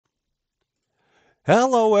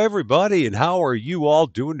Hello, everybody, and how are you all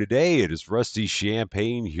doing today? It is Rusty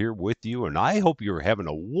Champagne here with you, and I hope you're having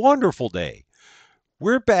a wonderful day.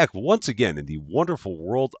 We're back once again in the wonderful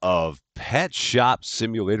world of Pet Shop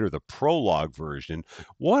Simulator, the Prologue version.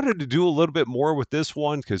 Wanted to do a little bit more with this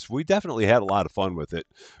one because we definitely had a lot of fun with it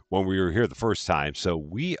when we were here the first time. So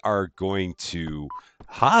we are going to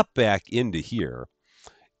hop back into here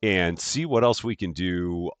and see what else we can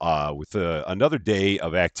do with another day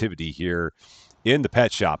of activity here in the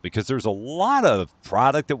pet shop because there's a lot of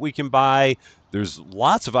product that we can buy. There's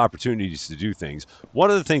lots of opportunities to do things. One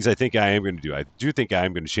of the things I think I am going to do, I do think I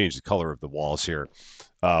am going to change the color of the walls here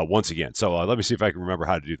once again. So let me see if I can remember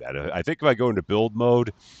how to do that. I think if I go into build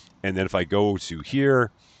mode and then if I go to here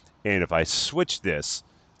and if I switch this,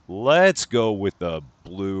 let's go with the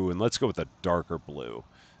blue and let's go with a darker blue.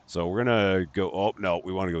 So we're going to go, oh, no,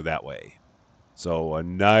 we want to go that way. So a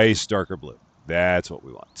nice darker blue. That's what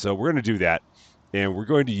we want. So we're going to do that. And we're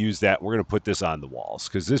going to use that. We're going to put this on the walls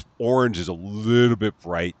because this orange is a little bit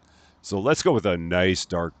bright. So let's go with a nice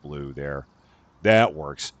dark blue there. That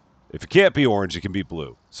works. If it can't be orange, it can be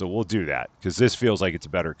blue. So we'll do that because this feels like it's a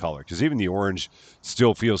better color because even the orange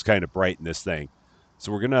still feels kind of bright in this thing.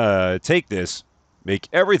 So we're going to take this, make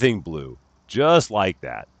everything blue, just like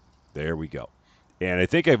that. There we go. And I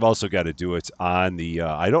think I've also got to do it on the,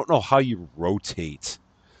 I don't know how you rotate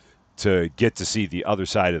to get to see the other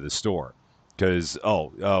side of the store. Because,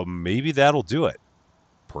 maybe that'll do it.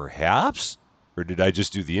 Perhaps? Or did I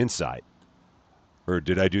just do the inside? Or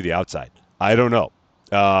did I do the outside? I don't know.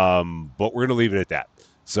 But we're going to leave it at that.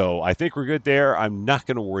 So I think we're good there. I'm not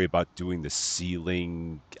going to worry about doing the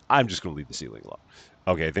ceiling. I'm just going to leave the ceiling alone.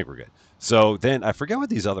 Okay, I think we're good. So then I forget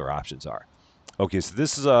what these other options are. Okay, so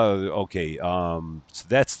this is okay. So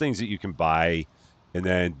that's things that you can buy, and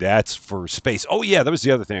then that's for space. Oh yeah, that was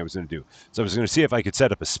the other thing I was going to do. So I was going to see if I could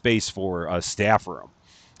set up a space for a staff room.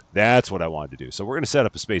 That's what I wanted to do. So we're going to set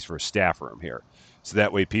up a space for a staff room here, so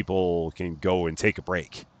that way people can go and take a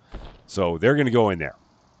break. So they're going to go in there,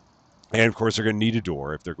 and of course they're going to need a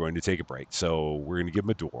door if they're going to take a break. So we're going to give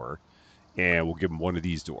them a door, and we'll give them one of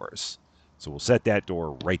these doors. So we'll set that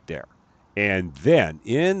door right there. And then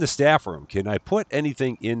in the staff room, can I put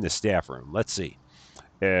anything in the staff room? Let's see.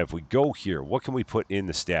 If we go here, what can we put in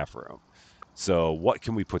the staff room? So what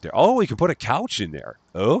can we put there? Oh, we can put a couch in there.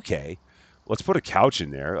 Okay. Let's put a couch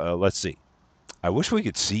in there. Let's see. I wish we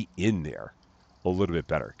could see in there a little bit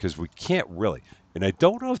better because we can't really. And I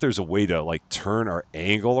don't know if there's a way to like turn our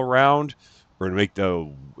angle around or to make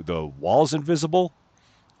the walls invisible.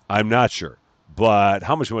 I'm not sure. But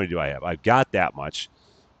how much money do I have? I've got that much.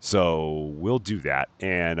 So we'll do that.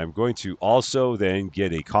 And I'm going to also then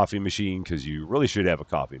get a coffee machine because you really should have a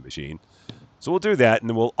coffee machine. So we'll do that. And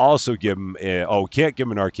then we'll also give them, can't give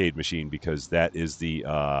them an arcade machine because that is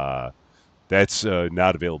that's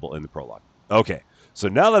not available in the prologue. Okay. So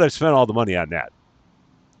now that I've spent all the money on that,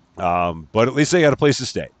 but at least they got a place to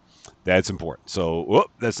stay. That's important. So, whoop,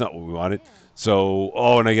 that's not what we wanted. So,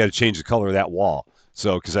 and I got to change the color of that wall.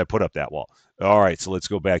 So, because I put up that wall. All right, so let's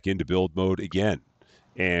go back into build mode again.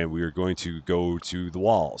 And we are going to go to the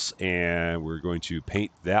walls and we're going to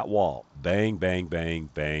paint that wall. Bang, bang, bang,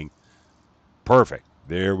 bang. Perfect.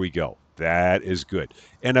 There we go. That is good.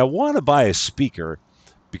 And I want to buy a speaker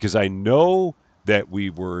because I know that we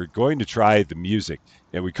were going to try the music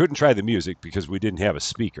and we couldn't try the music because we didn't have a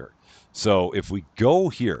speaker. So if we go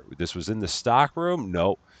here, this was in the stock room.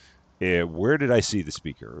 No. Where did I see the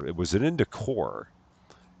speaker? It was in decor.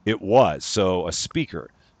 It was. So a speaker.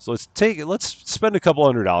 So let's take it. Let's spend a couple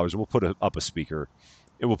 $100 and we'll put up a speaker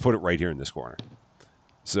and we'll put it right here in this corner.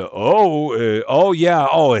 So, yeah.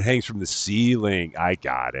 Oh, it hangs from the ceiling. I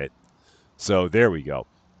got it. So there we go.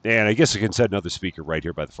 And I guess I can set another speaker right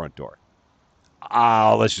here by the front door.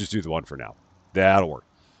 Let's just do the one for now. That'll work.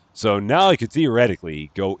 So now I could theoretically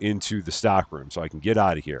go into the stock room so I can get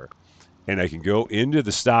out of here. And I can go into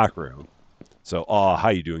the stock room. So, how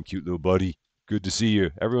you doing, cute little buddy? Good to see you.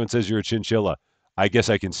 Everyone says you're a chinchilla. I guess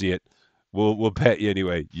I can see it. We'll pet you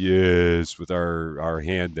anyway. Yes, with our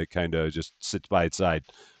hand that kind of just sits by its side.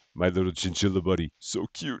 My little chinchilla buddy, so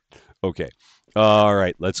cute. Okay, all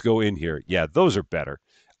right, let's go in here. Yeah, those are better.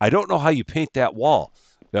 I don't know how you paint that wall.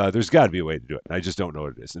 There's got to be a way to do it. I just don't know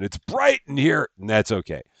what it is, and it's bright in here, and that's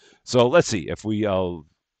okay. So let's see if we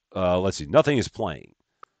let's see. Nothing is playing.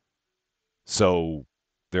 So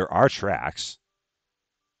there are tracks.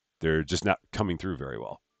 They're just not coming through very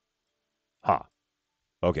well. Huh.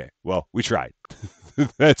 Okay. Well, we tried.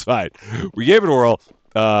 That's fine. We gave it a whirl.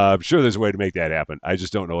 I'm sure there's a way to make that happen. I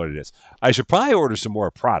just don't know what it is. I should probably order some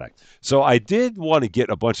more product. So I did want to get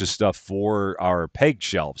a bunch of stuff for our peg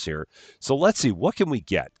shelves here. So let's see, what can we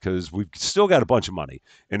get? Because we've still got a bunch of money,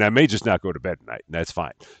 and I may just not go to bed tonight, and that's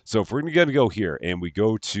fine. So if we're going to go here and we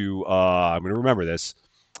go to, I'm going to remember this.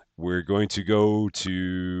 We're going to go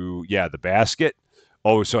to, yeah, the basket.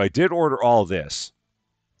 Oh, so I did order all this.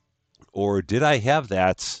 Or did I have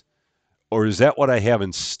that? Or is that what I have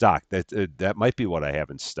in stock? That might be what I have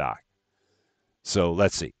in stock. So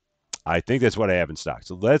let's see. I think that's what I have in stock.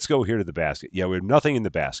 So let's go here to the basket. Yeah, we have nothing in the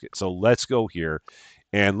basket. So let's go here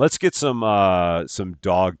and let's get some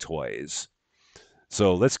dog toys.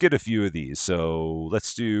 So let's get a few of these. So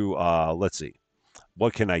let's do let's see.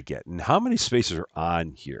 What can I get? And how many spaces are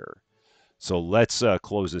on here? So let's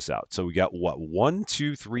close this out. So we got what? One,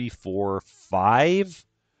 two, three, four, five?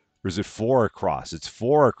 Or is it four across? It's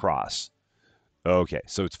four across. Okay,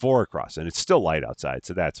 so it's four across, and it's still light outside,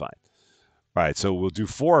 so that's fine. All right, so we'll do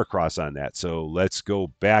four across on that. So let's go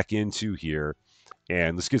back into here,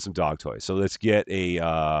 and let's get some dog toys. So let's get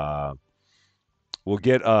we'll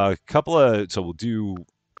get a couple of, so we'll do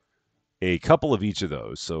a couple of each of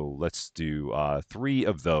those. So let's do three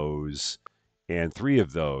of those and three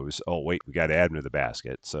of those. Oh, wait, we got to add them to the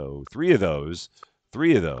basket. So three of those,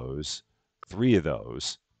 three of those, three of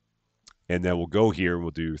those. And then we'll go here and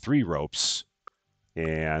we'll do three ropes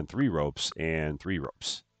and three ropes and three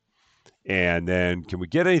ropes. And then can we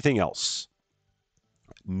get anything else?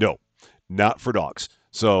 No, not for dogs.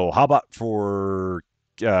 So how about for,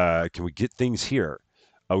 can we get things here?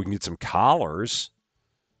 We can get some collars.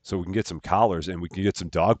 So we can get some collars and we can get some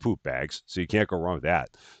dog poop bags. So you can't go wrong with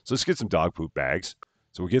that. So let's get some dog poop bags.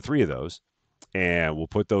 So we'll get three of those and we'll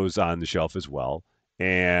put those on the shelf as well.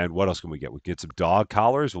 And what else can we get? We can get some dog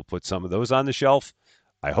collars. We'll put some of those on the shelf.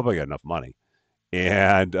 I hope I got enough money.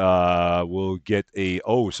 And we'll get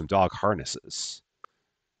some dog harnesses.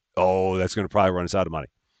 Oh, that's going to probably run us out of money.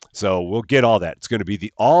 So we'll get all that. It's going to be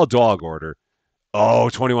the all dog order. Oh,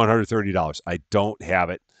 $2,130. I don't have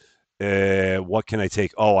it. What can I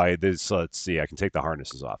take? Oh, let's see. I can take the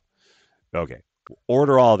harnesses off. Okay.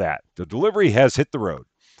 Order all that. The delivery has hit the road.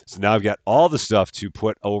 So now I've got all the stuff to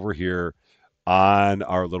put over here on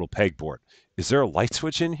our little pegboard. Is there a light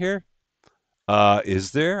switch in here?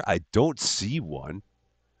 Is there? I don't see one.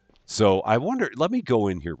 So I wonder, let me go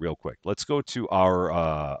in here real quick. Let's go to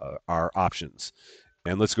our options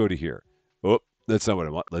and let's go to here. Oh, that's not what I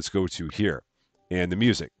want. Let's go to here and the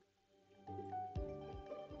music.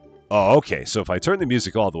 Oh, okay. So if I turn the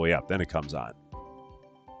music all the way up, then it comes on.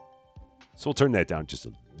 So we'll turn that down just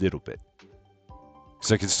a little bit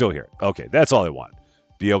because I can still hear it. Okay, that's all I want.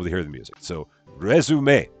 Be able to hear the music. So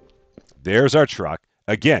resume. There's our truck.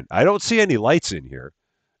 Again, I don't see any lights in here.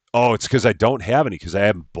 Oh, it's because I don't have any because I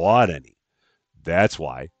haven't bought any. That's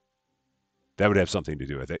why. That would have something to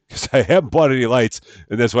do with it because I haven't bought any lights,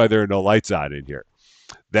 and that's why there are no lights on in here.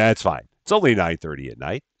 That's fine. It's only 9:30 at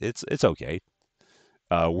night. It's okay.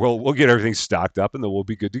 We'll get everything stocked up, and then we'll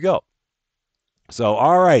be good to go. So,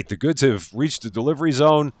 all right, the goods have reached the delivery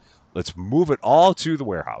zone. Let's move it all to the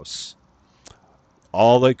warehouse.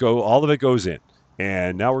 All of it goes in.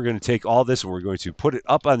 And now we're going to take all this and we're going to put it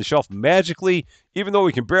up on the shelf magically, even though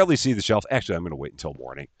we can barely see the shelf. Actually, I'm going to wait until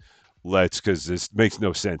morning. Because this makes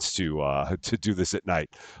no sense to do this at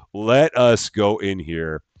night. Let us go in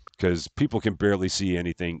here because people can barely see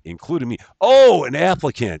anything, including me. Oh, an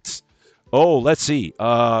applicant. Oh, let's see.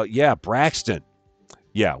 Yeah, Braxton.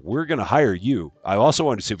 Yeah, we're going to hire you. I also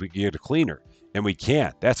wanted to see if we can get a cleaner, and we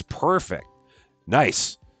can't. That's perfect.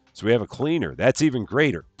 Nice. So we have a cleaner. That's even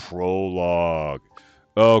greater. Prologue.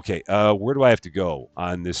 Okay, where do I have to go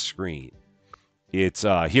on this screen? It's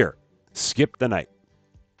here. Skip the night.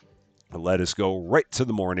 Let us go right to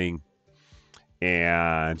the morning.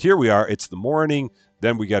 And here we are. It's the morning.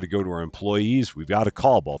 Then we got to go to our employees. We've got to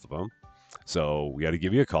call both of them. So we got to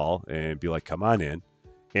give you a call and be like, come on in.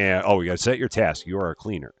 And we got to set your task. You are a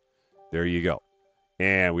cleaner. There you go.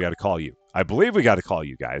 And we got to call you. I believe we got to call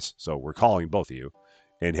you guys. So we're calling both of you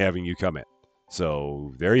and having you come in.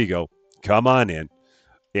 So there you go. Come on in.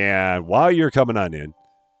 And while you're coming on in,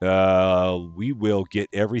 we will get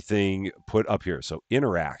everything put up here. So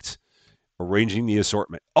interact, arranging the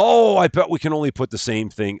assortment. Oh, I bet we can only put the same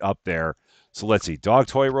thing up there. So let's see. Dog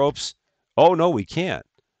toy ropes. Oh, no, we can't.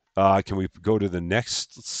 Can we go to the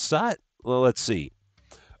next set? Well, let's see.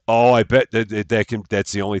 Oh, I bet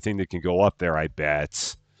that's the only thing that can go up there, I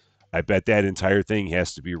bet. I bet that entire thing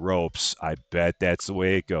has to be ropes. I bet that's the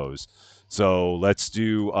way it goes. So let's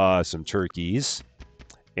do some turkeys.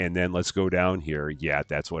 And then let's go down here. Yeah,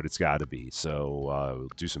 that's what it's got to be. So we'll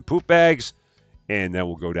do some poop bags. And then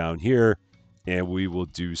we'll go down here. and we will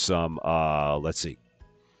do some, let's see,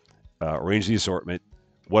 arrange the assortment.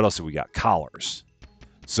 What else have we got? Collars.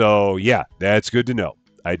 So, yeah, that's good to know.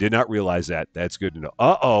 I did not realize that. That's good to know.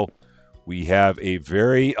 Uh-oh. We have a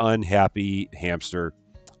very unhappy hamster.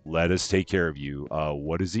 Let us take care of you.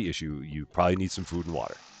 What is the issue? You probably need some food and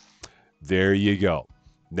water. There you go.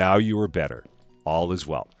 Now you are better. All is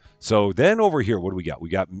well. So then over here, what do we got? We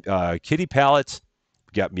got kitty pallets,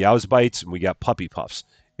 we got meows bites, and we got puppy puffs.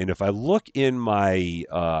 And if I look in my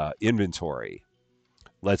inventory,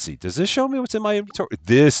 let's see. Does this show me what's in my inventory?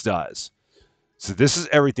 This does. So this is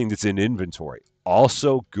everything that's in inventory.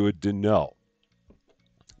 Also good to know.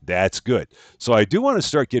 That's good. So I do want to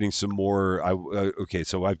start getting some more. Okay,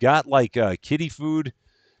 so I've got like kitty food,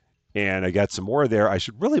 and I got some more there. I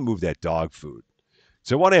should really move that dog food.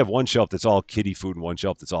 So I want to have one shelf that's all kitty food and one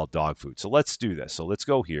shelf that's all dog food. So let's do this. So let's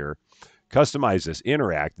go here, customize this,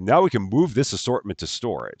 interact. Now we can move this assortment to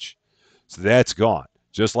storage. So that's gone,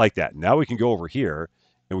 just like that. Now we can go over here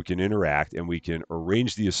and we can interact and we can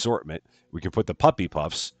arrange the assortment. We can put the puppy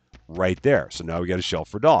puffs right there. So now we got a shelf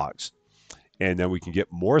for dogs. And then we can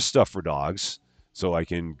get more stuff for dogs. So I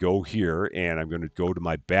can go here and I'm going to go to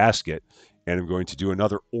my basket and I'm going to do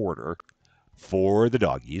another order for the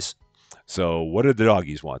doggies. So what do the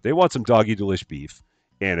doggies want? They want some doggy delish beef.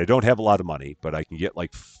 And I don't have a lot of money, but I can get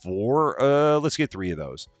like four. Let's get three of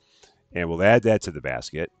those. And we'll add that to the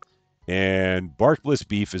basket. And Bark Bliss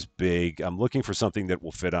beef is big. I'm looking for something that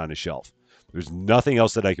will fit on a shelf. There's nothing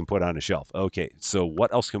else that I can put on a shelf. Okay, so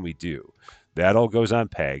what else can we do? That all goes on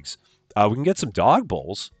pegs. We can get some dog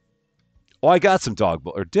bowls. Oh, I got some dog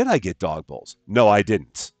bowls. Or did I get dog bowls? No, I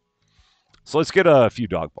didn't. So let's get a few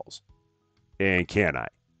dog bowls. And can I?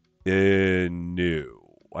 No.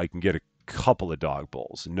 I can get a couple of dog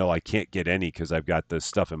bowls. No, I can't get any because I've got the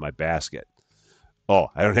stuff in my basket. Oh,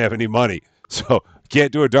 I don't have any money. So I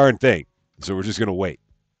can't do a darn thing. So we're just going to wait.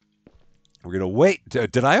 We're going to wait.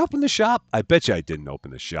 Did I open the shop? I bet you I didn't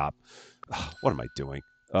open the shop. What am I doing?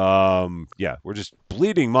 Yeah, we're just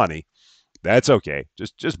bleeding money. That's okay.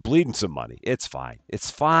 Just bleeding some money. It's fine.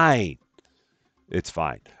 It's fine. It's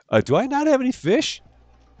fine. Do I not have any fish?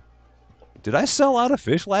 Did I sell out of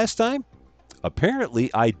fish last time? Apparently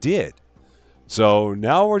I did. So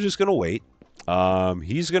now we're just gonna wait.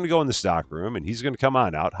 He's gonna go in the stock room and he's gonna come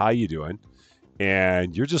on out. How you doing?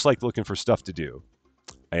 And you're just like looking for stuff to do.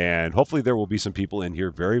 And hopefully there will be some people in here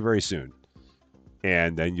very, very soon.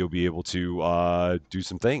 And then you'll be able to do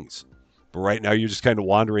some things. But right now you're just kind of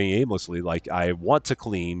wandering aimlessly like I want to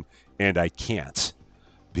clean and I can't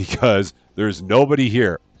because there's nobody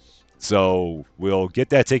here. So we'll get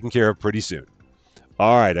that taken care of pretty soon.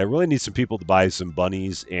 All right, I really need some people to buy some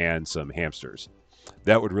bunnies and some hamsters.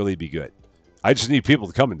 That would really be good. I just need people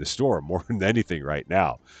to come in the store more than anything right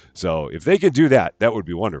now. So if they can do that, that would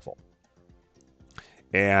be wonderful.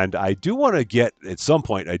 And I do want to get, at some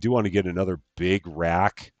point, I do want to get another big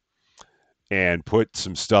rack and put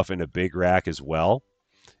some stuff in a big rack as well.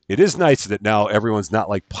 It is nice that now everyone's not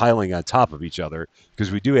like piling on top of each other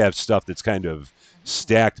because we do have stuff that's kind of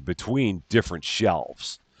stacked between different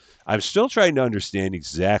shelves. I'm still trying to understand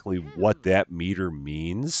exactly what that meter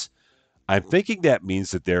means. I'm thinking that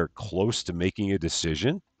means that they're close to making a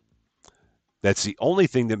decision. That's the only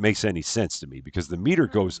thing that makes any sense to me because the meter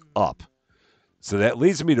goes up. So that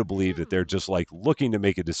leads me to believe that they're just like looking to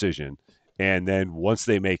make a decision. And then once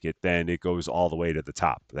they make it, then it goes all the way to the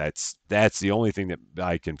top. That's the only thing that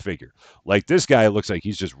I can figure. Like this guy looks like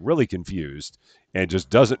he's just really confused and just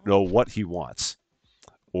doesn't know what he wants.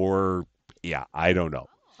 Or yeah, I don't know.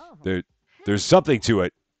 There, there's something to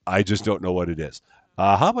it. I just don't know what it is.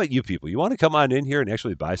 How about you people? You want to come on in here and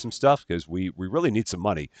actually buy some stuff? Because we really need some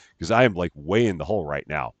money because I am like way in the hole right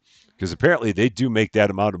now. Because apparently they do make that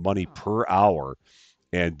amount of money per hour.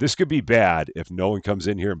 And this could be bad if no one comes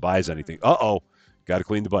in here and buys anything. Uh-oh. Got to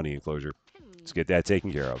clean the bunny enclosure. Let's get that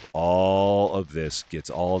taken care of. All of this gets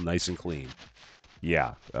all nice and clean.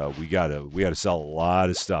 Yeah, we gotta sell a lot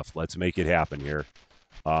of stuff. Let's make it happen here.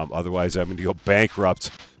 Otherwise, I'm going to go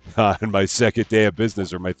bankrupt on my second day of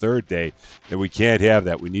business or my third day, and we can't have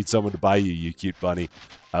that. We need someone to buy you, you cute bunny.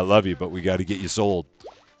 I love you, but we got to get you sold.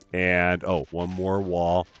 And, oh, one more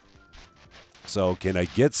wall. So can I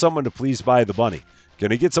get someone to please buy the bunny?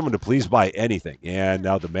 Can I get someone to please buy anything? And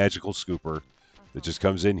now the magical scooper that just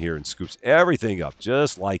comes in here and scoops everything up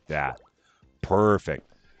just like that. Perfect.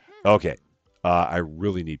 Okay. I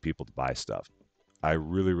really need people to buy stuff. I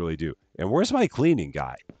really, really do. And where's my cleaning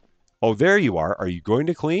guy? Oh, there you are. Are you going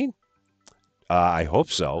to clean? I hope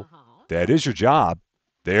so. That is your job.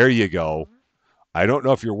 There you go. I don't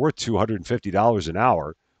know if you're worth $250 an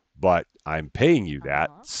hour, but I'm paying you that.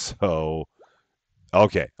 So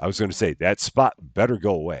Okay, I was going to say that spot better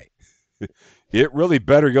go away. It really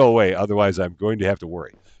better go away, otherwise I'm going to have to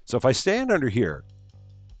worry. So if I stand under here,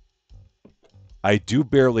 I do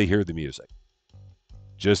barely hear the music.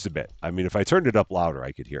 Just a bit. I mean, if I turned it up louder,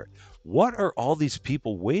 I could hear it. What are all these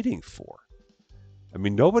people waiting for? I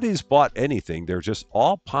mean, nobody's bought anything. They're just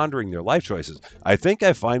all pondering their life choices. I think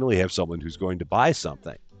I finally have someone who's going to buy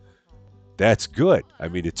something. That's good. I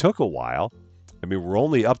mean, it took a while. I mean, we're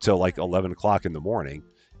only up till like 11 o'clock in the morning,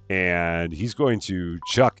 and he's going to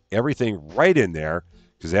chuck everything right in there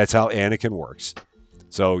because that's how Anakin works.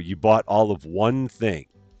 So you bought all of one thing.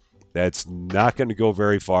 That's not going to go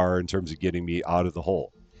very far in terms of getting me out of the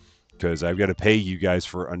hole because I've got to pay you guys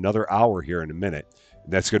for another hour here in a minute.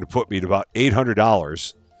 And that's going to put me at about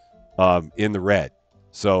 $800 in the red.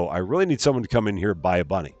 So I really need someone to come in here and buy a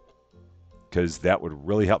bunny because that would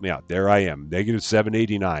really help me out. There I am, negative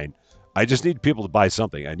 789. I just need people to buy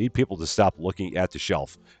something. I need people to stop looking at the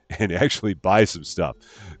shelf and actually buy some stuff.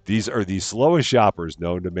 These are the slowest shoppers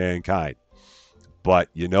known to mankind. But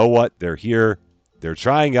you know what? They're here. They're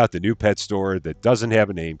trying out the new pet store that doesn't have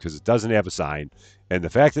a name because it doesn't have a sign. And the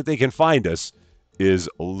fact that they can find us is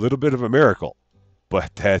a little bit of a miracle.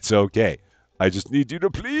 But that's okay. I just need you to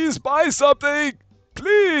please buy something.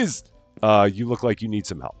 Please. You look like you need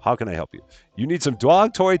some help. How can I help you? You need some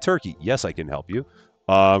dog toy turkey. Yes, I can help you.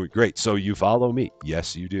 Great. So you follow me.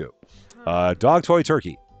 Yes, you do. Dog toy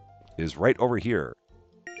turkey is right over here.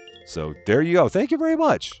 So there you go. Thank you very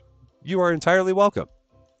much. You are entirely welcome.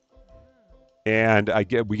 And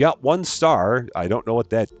we got 1 star. I don't know what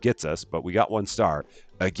that gets us, but we got 1 star.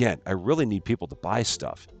 Again, I really need people to buy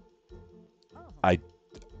stuff.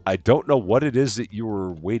 I don't know what it is that you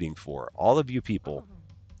were waiting for. All of you people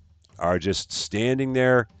are just standing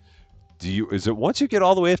there. Is it once you get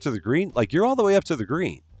all the way up to the green? Like you're all the way up to the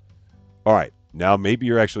green. All right. Now maybe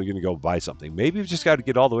you're actually going to go buy something. Maybe you've just got to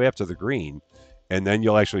get all the way up to the green and then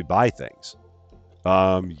you'll actually buy things.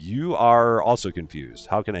 You are also confused.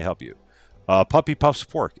 How can I help you? Puppy Puffs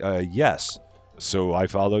Pork. Yes. So I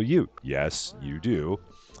follow you. Yes, you do.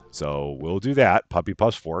 So we'll do that. Puppy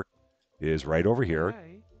Puffs Pork is right over here.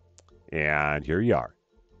 And here you are.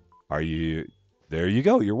 Are you? There you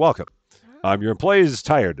go. You're welcome. Your employee is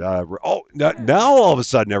tired. Now all of a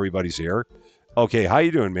sudden everybody's here. Okay, how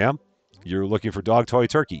you doing, ma'am? You're looking for dog toy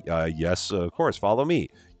turkey. Yes, of course. Follow me.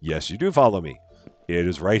 Yes, you do follow me. It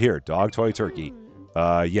is right here. Dog toy turkey.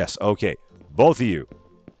 Yes. Okay. Both of you.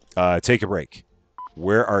 Take a break.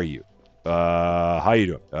 Where are you? How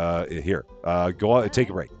you doing? Here. Go on. Take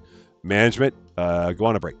a break. Management. Go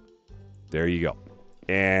on a break. There you go.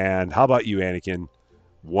 And how about you, Anakin?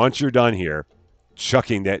 Once you're done here,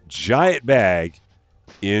 chucking that giant bag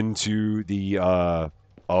into the.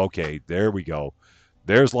 Okay. There we go.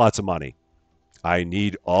 There's lots of money. I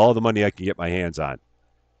need all the money I can get my hands on.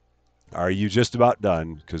 Are you just about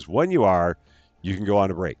done? Because when you are, you can go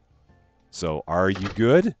on a break. So are you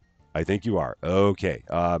good? I think you are. Okay.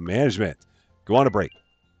 Management, go on a break.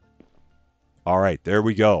 All right. There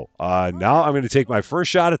we go. Now I'm going to take my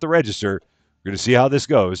first shot at the register. We're going to see how this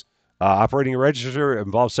goes. Operating a register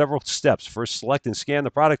involves several steps. First, select and scan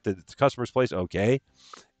the product that the customer's placed. Okay.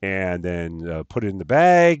 And then put it in the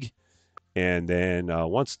bag. And then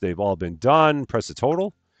once they've all been done, press the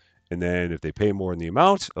total. And then if they pay more than the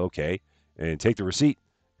amount, okay. And take the receipt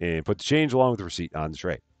and put the change along with the receipt on the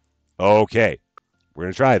tray. Okay. We're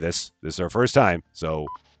going to try this. This is our first time. So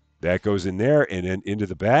that goes in there and then into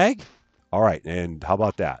the bag. All right. And how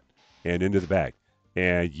about that? And into the bag.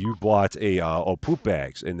 And you bought poop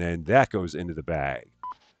bags. And then that goes into the bag.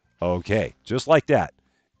 Okay. Just like that.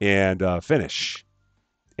 And finish.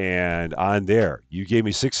 And on there, you gave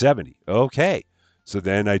me 670. Okay. So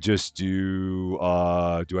then I just do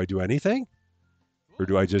I do anything? Or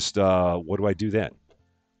do I just, what do I do then?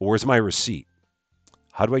 Where's my receipt?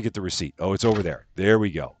 How do I get the receipt? Oh, it's over there. There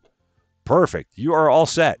we go. Perfect. You are all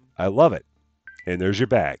set. I love it. And there's your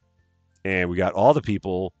bag. And we got all the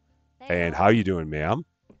people. And how you doing, ma'am?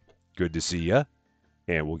 Good to see you.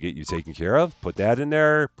 And we'll get you taken care of. Put that in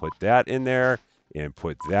there. Put that in there. And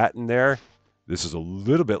put that in there. This is a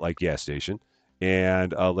little bit like gas station.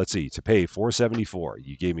 And let's see. To pay $474.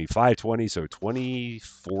 You gave me $520. So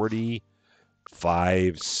 $20.40.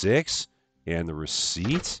 5.6. And the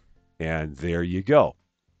receipt. And there you go.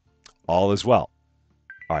 All is well.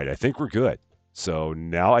 All right, I think we're good. So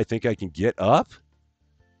now I think I can get up.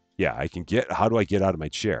 Yeah, I can get. How do I get out of my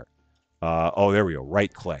chair? Oh, there we go.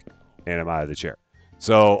 Right click, and I'm out of the chair.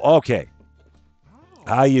 So okay,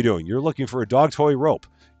 how you doing? You're looking for a dog toy rope.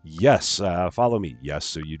 Yes, follow me. Yes,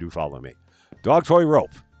 so you do follow me. Dog toy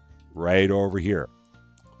rope, right over here.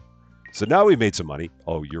 So now we made some money.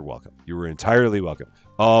 Oh, you're welcome. You were entirely welcome.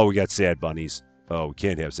 Oh, we got sad bunnies. Oh, we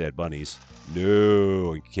can't have sad bunnies. No,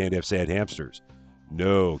 we can't have sad hamsters.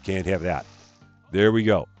 No, can't have that. There we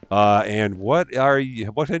go. And what are you?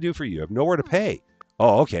 What can I do for you? I have nowhere to pay.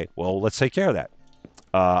 Oh, okay. Well, let's take care of that.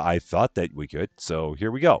 I thought that we could. So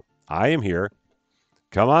here we go. I am here.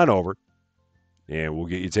 Come on over, and we'll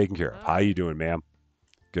get you taken care of. How you doing, ma'am?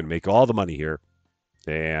 Gonna make all the money here.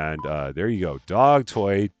 And there you go. Dog,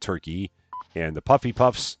 toy, turkey, and the puffy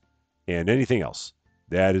puffs, and anything else.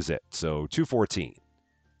 That is it. So 214.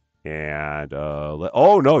 And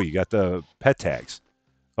oh no, you got the pet tags.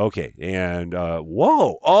 Okay. And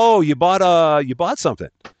whoa, oh, you bought something.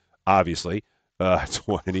 Obviously,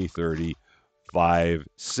 20, 30, 5,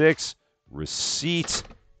 6 receipt.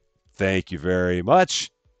 Thank you very much.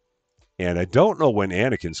 And I don't know when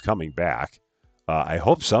Anakin's coming back. I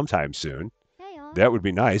hope sometime soon. That would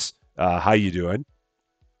be nice. How you doing?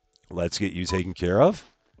 Let's get you taken care of.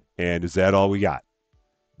 And is that all we got?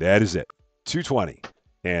 That is it. 220.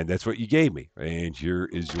 And that's what you gave me. And here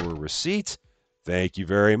is your receipt. Thank you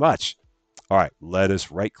very much. All right, let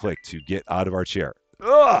us right click to get out of our chair.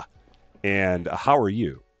 Ugh! And how are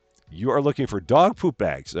you? You are looking for dog poop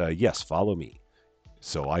bags. Yes, follow me.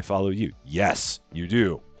 So I follow you. Yes, you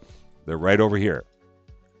do. They're right over here.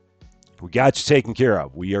 We got you taken care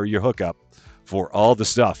of. We are your hookup for all the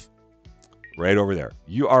stuff. Right over there.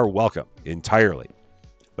 You are welcome entirely.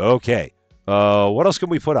 Okay. What else can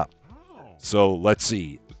we put up? So let's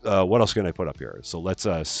see. What else can I put up here? So let's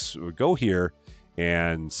go here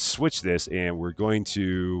and switch this, and we're going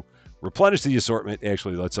to replenish the assortment.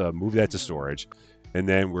 Actually, let's move that to storage. And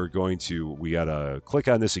then we're going to, we got to click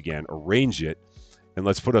on this again, arrange it, and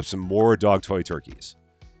let's put up some more dog toy turkeys.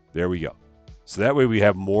 There we go. So that way we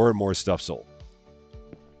have more and more stuff sold.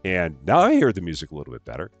 And now I hear the music a little bit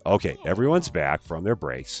better. Okay, everyone's back from their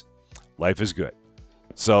breaks. Life is good.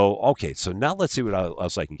 So, okay, so now let's see what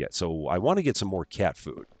else I can get. So I want to get some more cat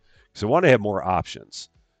food. So I want to have more options.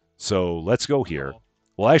 So let's go here.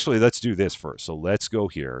 Well, actually, let's do this first. So let's go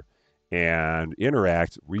here and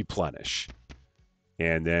interact, replenish.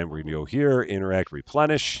 And then we're going to go here, interact,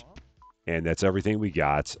 replenish. And that's everything we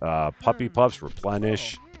got. Puppy puffs,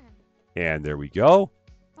 replenish. And there we go.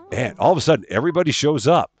 And all of a sudden, everybody shows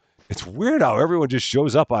up. It's weird how everyone just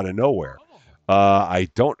shows up out of nowhere. I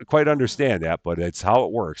don't quite understand that, but it's how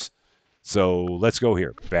it works. So let's go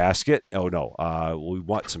here. Basket. Oh, no. We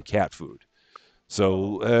want some cat food.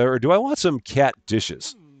 So, or do I want some cat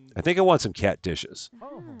dishes? I think I want some cat dishes.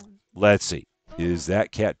 Let's see. Is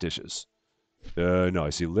that cat dishes? No, I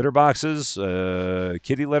see litter boxes,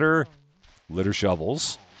 kitty litter, litter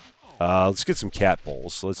shovels. Let's get some cat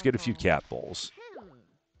bowls. So let's get a few cat bowls.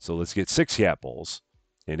 So let's get 6 cat bowls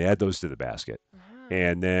and add those to the basket.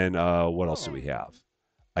 And then what else do we have?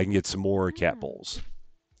 I can get some more cat bowls.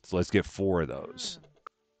 So let's get 4 of those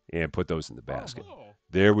and put those in the basket.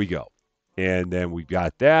 There we go. And then we've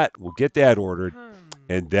got that. We'll get that ordered,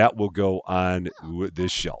 and that will go on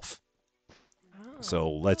this shelf. So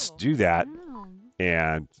let's do that.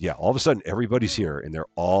 And yeah, all of a sudden everybody's here, and they're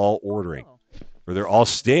all ordering, or they're all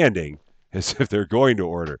standing as if they're going to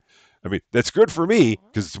order. I mean, that's good for me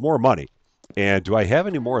because it's more money. And do I have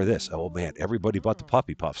any more of this? Oh, man, everybody bought the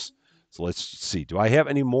puppy puffs. So let's see. Do I have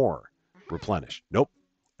any more? Replenish. Nope.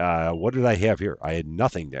 What did I have here? I had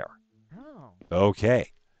nothing there. Okay.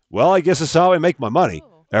 Well, I guess that's how I make my money.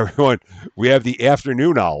 Everyone, we have the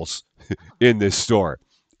afternoon owls in this store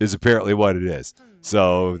is apparently what it is.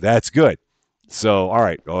 So that's good. So, all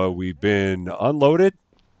right. We've been unloaded.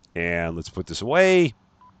 And let's put this away.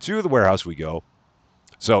 To the warehouse we go.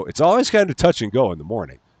 So it's always kind of touch and go in the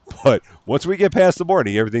morning. But once we get past the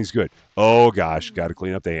morning, everything's good. Oh, gosh. Got to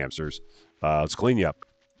clean up the hamsters. Let's clean you up.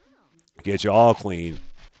 Get you all clean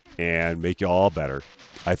and make you all better.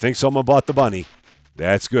 I think someone bought the bunny.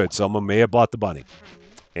 That's good. Someone may have bought the bunny.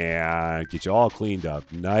 And get you all cleaned up.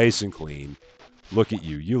 Nice and clean. Look at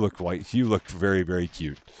you. You look very, very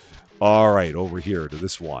cute. All right. Over here to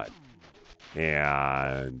this one.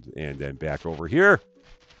 And then back over here.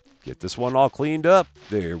 Get this one all cleaned up.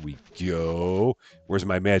 There we go. Where's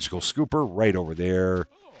my magical scooper? Right over there.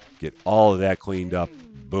 Get all of that cleaned up.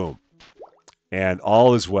 Boom. And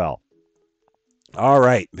all is well. All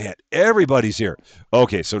right, man. Everybody's here.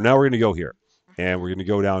 Okay, so now we're going to go here. And we're going to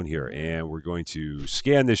go down here. And we're going to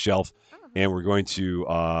scan this shelf. And we're going to,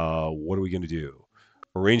 what are we going to do?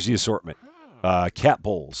 Arrange the assortment. Cat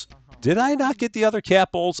bowls. Did I not get the other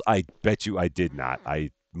cat bowls? I bet you I did not.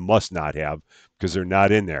 I must not have because they're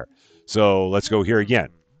not in there. So let's go here again.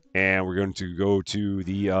 And we're going to go to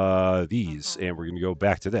the these. And we're going to go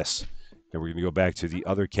back to this. And we're going to go back to the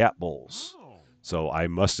other cat bowls. So I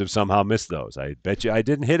must have somehow missed those. I bet you I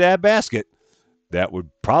didn't hit add basket. That would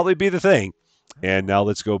probably be the thing. And now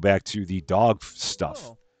let's go back to the dog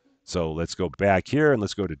stuff. So let's go back here and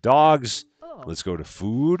let's go to dogs. Let's go to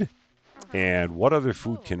food. And what other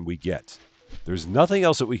food can we get? There's nothing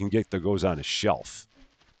else that we can get that goes on a shelf.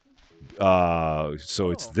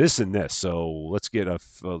 So it's this and this. So let's get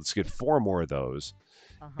four more of those.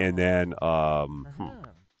 And then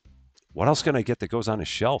what else can I get that goes on a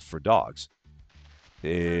shelf for dogs?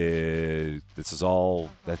 This is all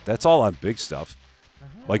that's all on big stuff.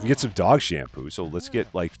 Well, I can get some dog shampoo, so let's get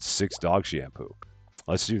like 6 dog shampoo.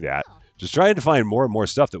 Let's do that. Just trying to find more and more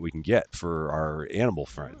stuff that we can get for our animal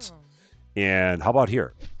friends. And how about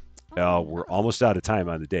here? We're almost out of time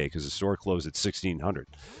on the day because the store closed at 1600.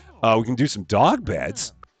 We can do some dog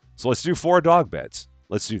beds. So let's do 4 dog beds.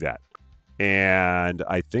 Let's do that. And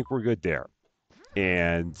I think we're good there.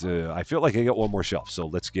 And I feel like I got one more shelf. So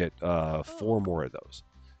let's get 4 more of those.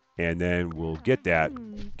 And then we'll get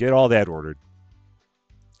all that ordered.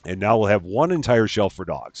 And now we'll have one entire shelf for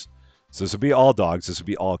dogs. So this will be all dogs. This will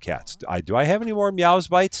be all cats. Do I have any more Meows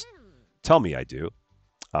Bites? Tell me I do.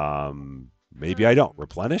 Maybe I don't.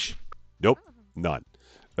 Replenish? Nope. None.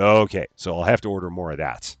 Okay. So I'll have to order more of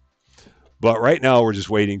that. But right now we're just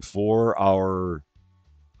waiting for our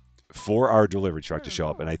delivery truck to show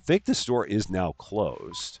up. And I think the store is now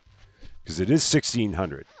closed because it is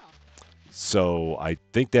 1600. So I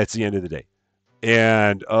think that's the end of the day.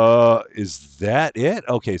 And is that it?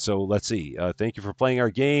 Okay, so let's see. Thank you for playing our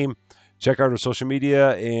game. Check out our social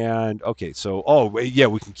media. And okay, so yeah,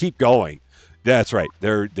 we can keep going. That's right.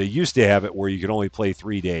 They used to have it where you could only play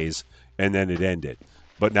 3 days and then it ended.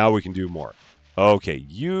 But now we can do more. Okay,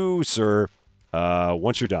 you, sir,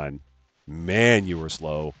 once you're done, man, you were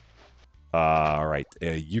slow. All right,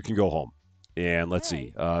 you can go home. And let's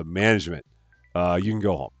see. Management, you can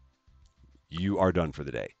go home. You are done for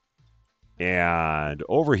the day. And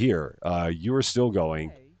over here, you are still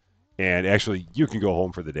going. And actually, you can go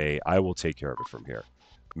home for the day. I will take care of it from here.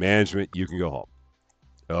 Management, you can go home.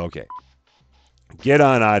 Okay. Get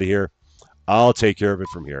on out of here. I'll take care of it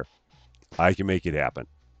from here. I can make it happen.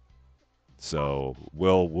 So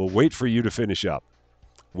we'll wait for you to finish up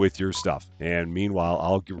with your stuff. And meanwhile,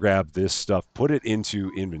 I'll grab this stuff, put it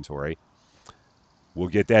into inventory. We'll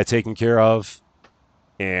get that taken care of.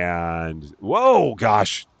 And whoa,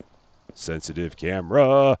 gosh. Sensitive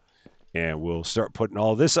camera. And we'll start putting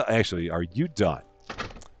all this up. Actually, are you done?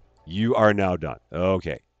 You are now done.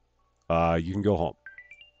 Okay. You can go home.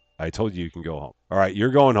 I told you can go home. All right, you're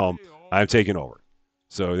going home. I'm taking over.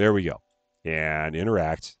 So there we go. And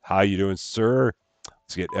interact. How you doing, sir?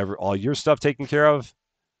 Let's get all your stuff taken care of.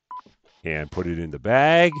 And put it in the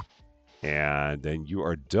bag. And then you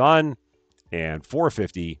are done. And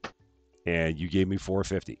 450. And you gave me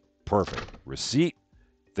 450. Perfect. Receipt.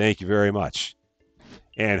 Thank you very much.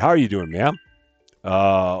 And how are you doing, ma'am?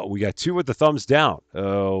 We got 2 with the thumbs down.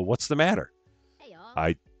 What's the matter?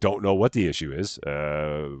 I don't know what the issue is.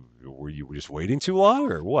 Were you just waiting too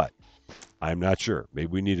long or what? I'm not sure. Maybe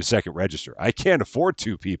we need a second register. I can't afford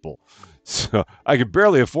 2 people. So I can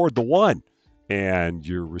barely afford the one. And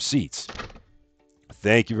your receipts.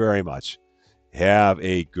 Thank you very much. Have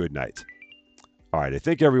a good night. All right, I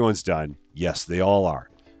think everyone's done. Yes, they all are.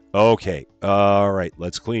 Okay. All right,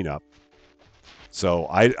 let's clean up. So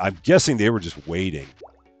I'm guessing they were just waiting,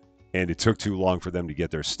 and it took too long for them to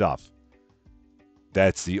get their stuff.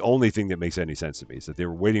 That's the only thing that makes any sense to me, is that they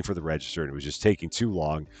were waiting for the register, and it was just taking too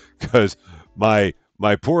long because my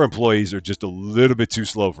poor employees are just a little bit too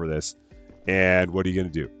slow for this. And what are you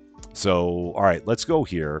going to do? So, all right, let's go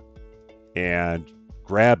here and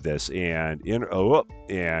grab this and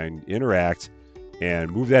interact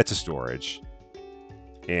and move that to storage.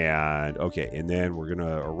 And okay, and then we're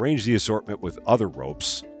gonna arrange the assortment with other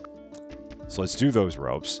ropes. So let's do those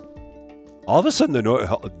ropes. All of a sudden,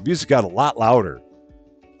 the music got a lot louder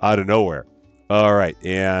out of nowhere. All right,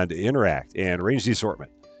 and interact and arrange the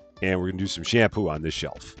assortment. And we're gonna do some shampoo on this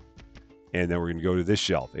shelf. And then we're gonna go to this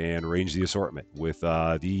shelf and arrange the assortment with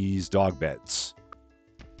these dog beds.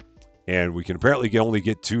 And we can apparently only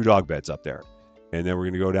get 2 dog beds up there. And then we're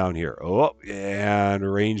gonna go down here. Oh, and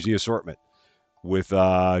arrange the assortment. With,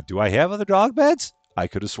 do I have other dog beds? I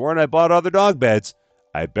could have sworn I bought other dog beds.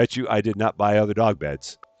 I bet you I did not buy other dog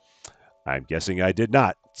beds. I'm guessing I did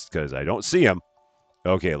not, because I don't see them.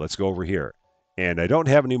 Okay, let's go over here. And I don't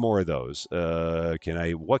have any more of those.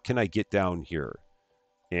 What can I get down here?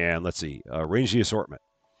 And let's see, arrange the assortment.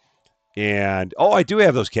 And, I do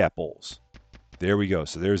have those cat bowls. There we go.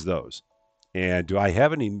 So there's those. And do I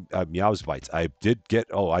have any Meows Bites? I did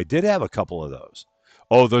have a couple of those.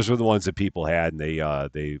 Oh, those were the ones that people had, and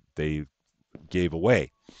they gave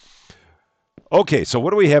away. Okay, so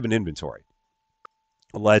what do we have in inventory?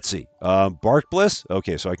 Let's see. Bark Bliss.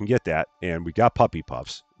 Okay, so I can get that, and we got Puppy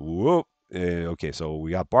Puffs. Whoop. Okay, so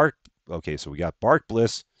we got Bark. Okay, so we got Bark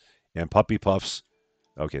Bliss and Puppy Puffs.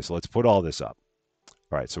 Okay, so let's put all this up.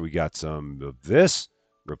 All right, so we got some of this,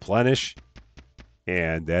 replenish,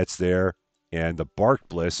 and that's there. And the Bark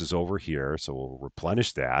Bliss is over here, so we'll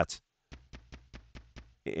replenish that.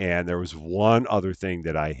 And there was one other thing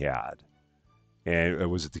that I had.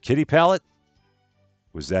 And was it the kitty palette?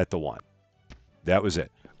 Was that the one? That was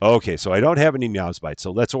it. Okay, so I don't have any Meows Bites,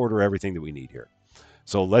 so let's order everything that we need here.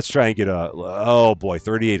 So let's try and get oh boy,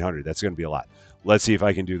 3,800. That's going to be a lot. Let's see if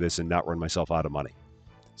I can do this and not run myself out of money.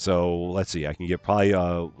 So let's see. I can get probably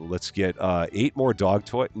let's get 8 more dog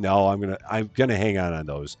toy. No, I'm gonna hang on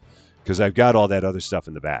those because I've got all that other stuff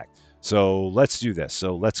in the back. So let's do this.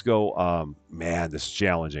 So let's go. Man, this is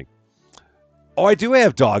challenging. Oh, I do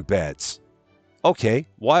have dog beds. Okay,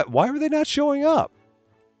 why are they not showing up?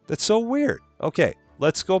 That's so weird. Okay,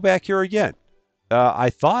 let's go back here again. I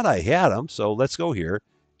thought I had them, so let's go here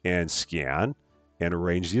and scan and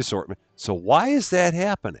arrange the assortment. So why is that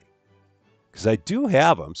happening? Because I do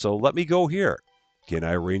have them, so let me go here. Can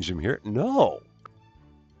I arrange them here? No.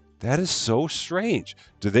 That is so strange.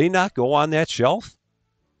 Do they not go on that shelf?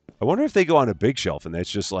 I wonder if they go on a big shelf, and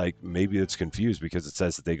that's just like, maybe it's confused because it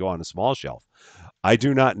says that they go on a small shelf. I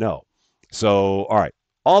do not know. So, all right.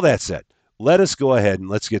 All that said, let us go ahead and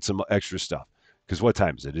let's get some extra stuff. Because what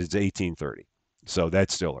time is it? It's 18:30. So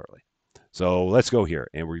that's still early. So let's go here,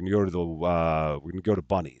 and we're gonna go to the we're gonna go to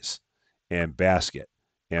bunnies, and basket,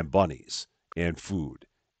 and bunnies, and food,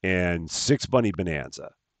 and 6 bunny bonanza.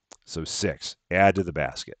 So 6. Add to the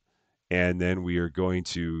basket, and then we are going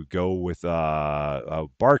to go with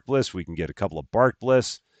bark bliss. We can get a couple of bark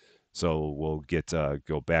bliss. So we'll get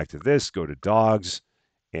go back to this. Go to dogs,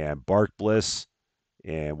 and bark bliss,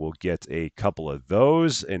 and we'll get a couple of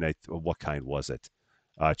those. And what kind was it?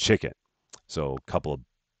 Chicken. So a couple of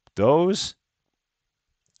those,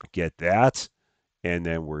 get that, and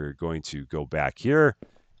then we're going to go back here,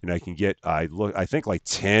 and I can get I think like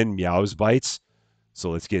 10 Meows Bites. So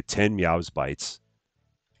let's get 10 Meows Bites,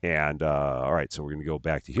 and all right, so we're going to go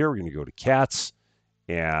back to here. We're going to go to cats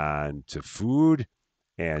and to food,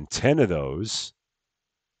 and 10 of those.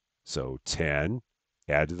 So 10,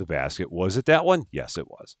 add to the basket. Was it that one? Yes, it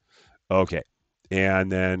was. Okay,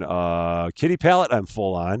 and then kitty palette, I'm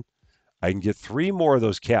full on. I can get 3 more of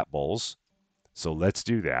those cat bowls. So let's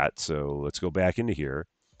do that. So let's go back into here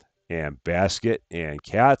and basket and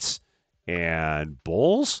cats and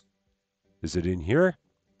bowls. Is it in here?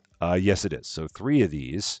 Yes, it is. So 3 of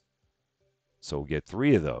these. So we'll get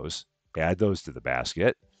 3 of those. Add those to the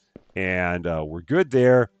basket. And we're good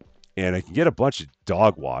there. And I can get a bunch of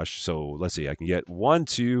dog wash. So let's see. I can get 1,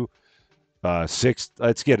 2, 6.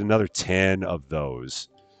 Let's get another 10 of those.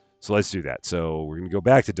 So let's do that. So we're going to go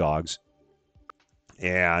back to dogs.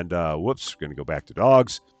 And whoops, we're going to go back to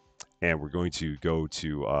dogs, and we're going to go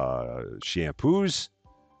to shampoos.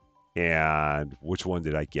 And which one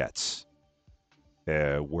did I get?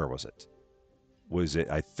 Where was it? Was it,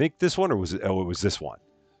 I think, this one, or was it? Oh, it was this one.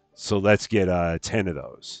 So let's get 10 of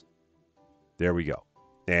those. There we go.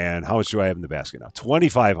 And how much do I have in the basket now?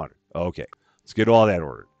 2,500. Okay, let's get all that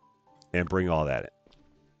ordered and bring all that in.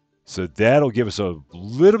 So that'll give us a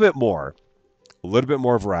little bit more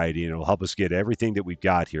variety, and it'll help us get everything that we've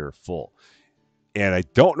got here full. And I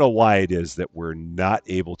don't know why it is that we're not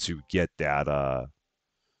able to get that,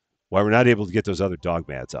 why we're not able to get those other dog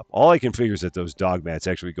mats up. All I can figure is that those dog mats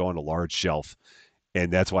actually go on a large shelf,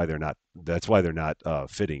 and that's why they're not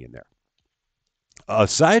fitting in there.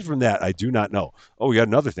 Aside from that, I do not know. Oh, we got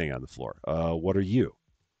another thing on the floor. What are you?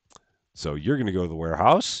 So you're going to go to the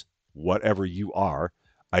warehouse, whatever you are.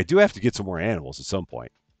 I do have to get some more animals at some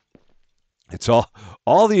point. It's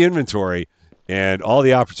all the inventory and all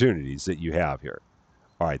the opportunities that you have here.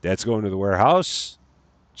 All right, that's going to the warehouse,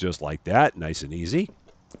 just like that, nice and easy.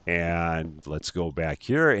 And let's go back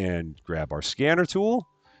here and grab our scanner tool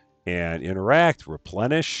and interact,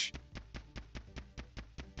 replenish.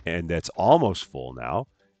 And that's almost full now.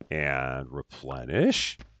 And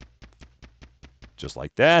replenish, just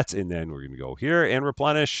like that. And then we're going to go here and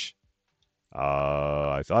replenish.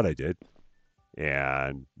 I thought I did.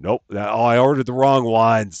 And nope. I ordered the wrong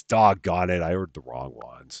ones. Doggone it. I ordered the wrong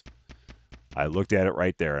ones. I looked at it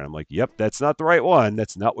right there, and I'm like, yep, that's not the right one.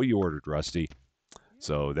 That's not what you ordered, Rusty.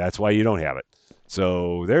 So that's why you don't have it.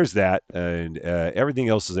 So there's that, and everything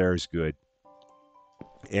else there is good.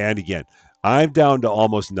 And again, I'm down to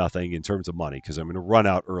almost nothing in terms of money because I'm going to run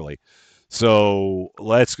out early. So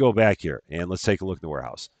let's go back here, and let's take a look in the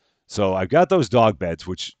warehouse. So I've got those dog beds,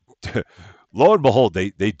 which Lo and behold, they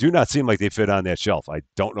do not seem like they fit on that shelf. I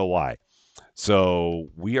don't know why. So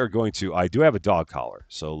we are going to, I do have a dog collar.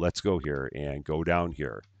 So let's go here and go down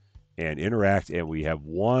here and interact. And we have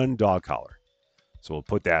one dog collar. So we'll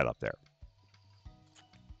put that up there.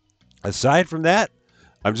 Aside from that,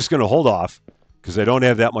 I'm just going to hold off because I don't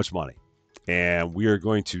have that much money. And we are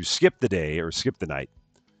going to skip the day or skip the night.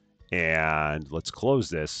 And let's close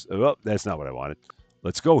this. Oh, that's not what I wanted.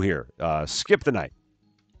 Let's go here. Skip the night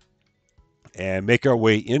and make our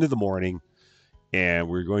way into the morning. And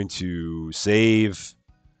we're going to save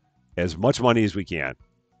as much money as we can.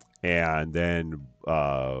 And then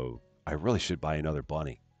I really should buy another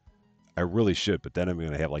bunny. I really should, but then I'm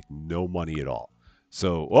going to have like no money at all.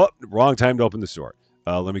 So, oh, wrong time to open the store.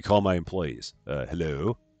 Let me call my employees.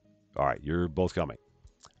 Hello. All right, you're both coming.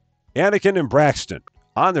 Anakin and Braxton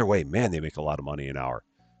on their way. Man, they make a lot of money an hour.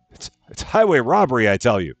 It's highway robbery, I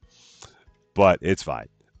tell you. But it's fine.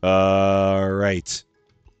 All right.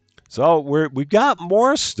 So we've got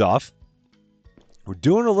more stuff. We're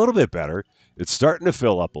doing a little bit better. It's starting to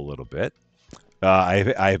fill up a little bit.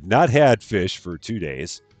 I have not had fish for 2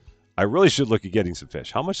 days. I really should look at getting some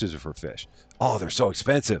fish. How much is it for fish? Oh, they're so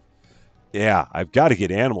expensive. Yeah, I've got to get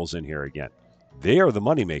animals in here again. They are the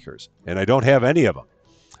money makers, and I don't have any of them.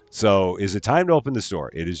 So is it time to open the store?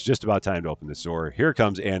 It is just about time to open the store. Here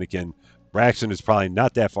comes Anakin. Braxton is probably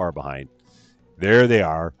not that far behind. There they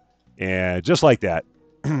are. And just like that,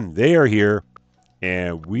 they are here,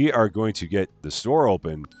 and we are going to get the store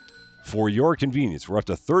open for your convenience. We're up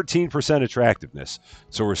to 13% attractiveness.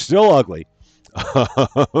 So we're still ugly,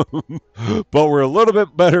 but we're a little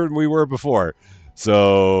bit better than we were before.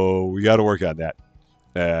 So we got to work on that.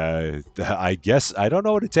 I guess, I don't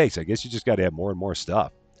know what it takes. I guess you just got to have more and more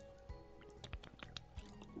stuff.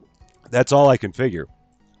 That's all I can figure.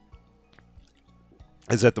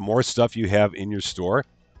 Is that the more stuff you have in your store,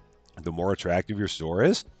 the more attractive your store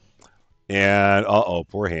is. And uh-oh,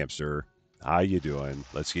 poor hamster. How you doing?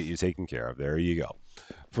 Let's get you taken care of. There you go.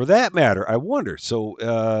 For that matter, I wonder. So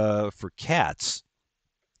for cats,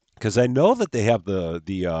 because I know that they have the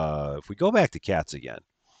if we go back to cats again,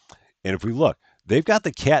 and if we look, they've got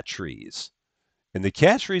the cat trees, and the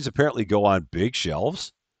cat trees apparently go on big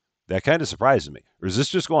shelves. That kind of surprises me. Or does this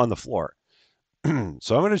just go on the floor? So I'm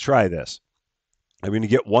going to try this. I'm going to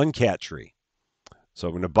get one cat tree. So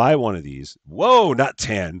I'm going to buy one of these. Whoa, not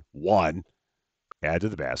 10, one. Add to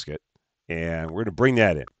the basket. And we're going to bring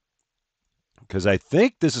that in. Because I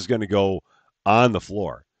think this is going to go on the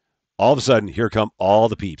floor. All of a sudden, here come all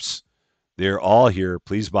the peeps. They're all here.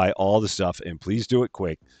 Please buy all the stuff. And please do it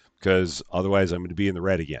quick. Because otherwise, I'm going to be in the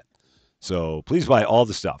red again. So please buy all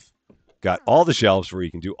the stuff. Got all the shelves where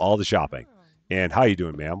you can do all the shopping. And how you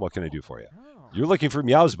doing, ma'am? What can I do for you? You're looking for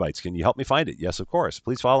Meow's Bites. Can you help me find it? Yes, of course.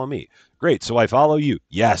 Please follow me. Great. So I follow you.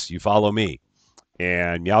 Yes, you follow me.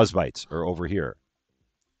 And Meow's Bites are over here.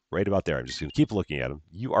 Right about there. I'm just going to keep looking at them.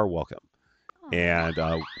 You are welcome. And,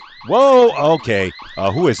 whoa, okay.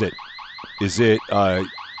 Who is it? Is it,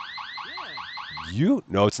 you?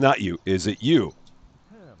 No, it's not you. Is it you?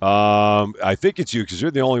 I think it's you because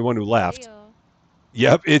you're the only one who left.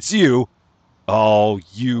 Yep, it's you. Oh,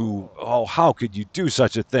 you. Oh, how could you do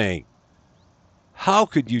such a thing? How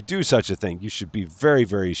could you do such a thing? You should be very,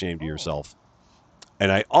 very ashamed of yourself.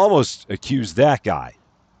 And I almost accused that guy.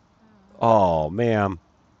 Oh, ma'am.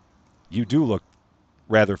 You do look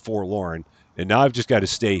rather forlorn. And now I've just got to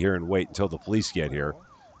stay here and wait until the police get here.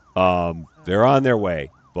 They're on their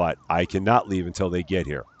way, but I cannot leave until they get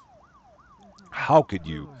here. How could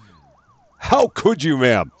you? How could you,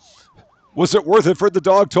 ma'am? Was it worth it for the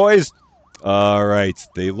dog toys? All right.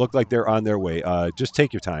 They look like they're on their way. Just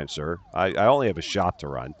take your time, sir. I only have a shop to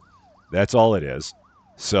run. That's all it is.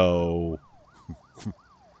 So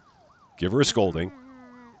give her a scolding.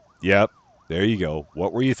 Yep. There you go.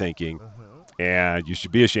 What were you thinking? And you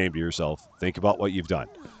should be ashamed of yourself. Think about what you've done.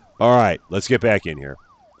 All right. Let's get back in here.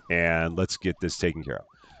 And let's get this taken care of.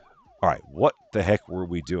 All right. What the heck were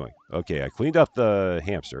we doing? Okay. I cleaned up the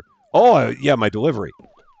hamster. Oh, yeah. My delivery.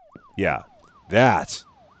 Yeah. That.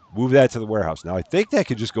 Move that to the warehouse. Now, I think that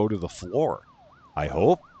could just go to the floor. I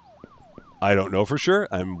hope. I don't know for sure.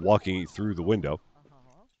 I'm walking through the window.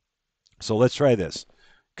 So let's try this.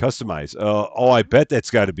 Customize. Oh, I bet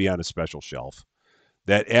that's got to be on a special shelf.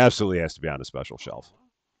 That absolutely has to be on a special shelf.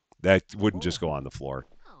 That wouldn't just go on the floor.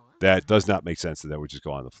 That does not make sense that would just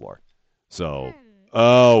go on the floor. So,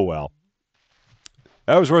 oh, well.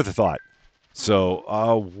 That was worth a thought. So,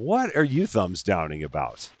 what are you thumbs downing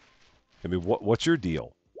about? I mean, what's your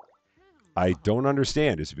deal? I don't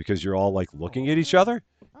understand. Is it because you're all like looking at each other?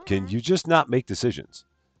 Can you just not make decisions?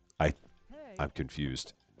 I'm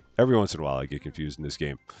confused. Every once in a while, I get confused in this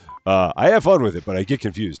game. I have fun with it, but I get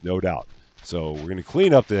confused, no doubt. So we're going to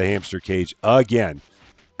clean up the hamster cage again.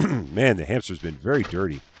 Man, the hamster's been very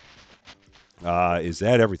dirty. Is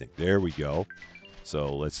that everything? There we go.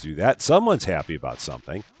 So let's do that. Someone's happy about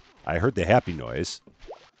something. I heard the happy noise.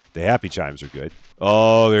 The happy chimes are good.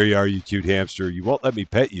 Oh, there you are, you cute hamster. You won't let me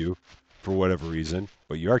pet you for whatever reason,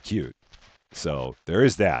 but you are cute. So there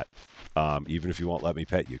is that. Even if you won't let me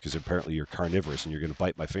pet you, because apparently you're carnivorous and you're going to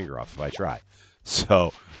bite my finger off if I try.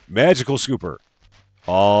 So, magical scooper.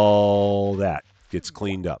 All that gets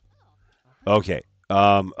cleaned up. Okay.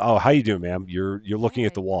 Oh, how you doing, ma'am? You're looking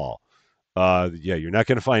at the wall. Yeah, you're not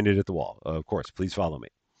going to find it at the wall. Of course, please follow me.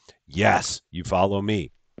 Yes, you follow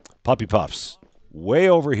me. Puppy Puffs. Way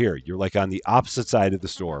over here. You're like on the opposite side of the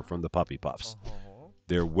store from the Puppy Puffs.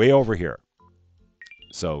 They're way over here.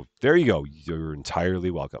 So there you go. You're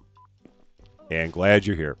entirely welcome. And glad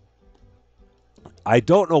you're here. I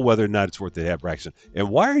don't know whether or not it's worth it to have Braxton. And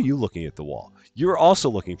why are you looking at the wall? You're also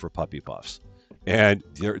looking for Puppy Puffs. And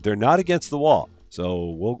they're not against the wall.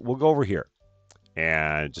 So we'll go over here.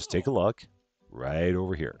 And just take a look. Right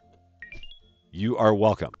over here. You are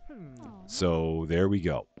welcome. So there we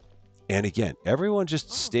go. And again, everyone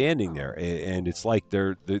just standing there, and it's like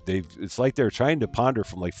it's like they're trying to ponder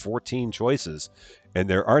from like 14 choices, and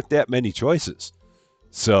there aren't that many choices.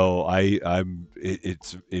 So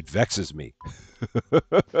it vexes me,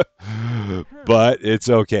 but it's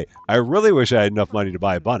okay. I really wish I had enough money to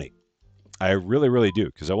buy a bunny. I really, really do,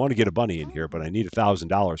 because I want to get a bunny in here, but I need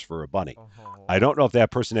 $1,000 for a bunny. I don't know if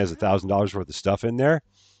that person has $1,000 worth of stuff in there,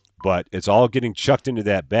 but it's all getting chucked into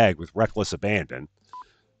that bag with reckless abandon.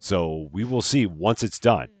 So we will see once it's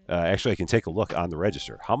done. Actually, I can take a look on the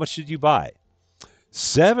register. How much did you buy?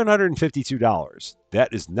 $752.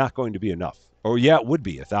 That is not going to be enough. Oh, yeah, it would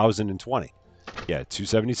be 1,020. Yeah,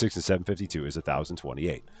 276 and 752 is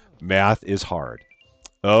 1,028. Math is hard.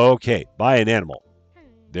 Okay, buy an animal.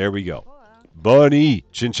 There we go. Bunny,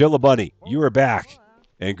 chinchilla bunny, you are back,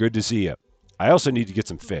 and good to see you. I also need to get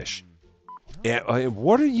some fish. And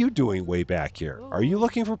what are you doing way back here? Are you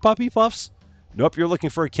looking for Puppy Puffs? Nope, you're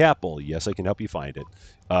looking for a cat bowl. Yes, I can help you find it.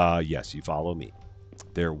 Yes, you follow me.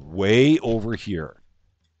 They're way over here.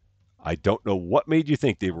 I don't know what made you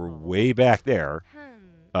think they were way back there,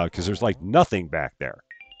 because there's like nothing back there.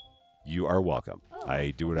 You are welcome.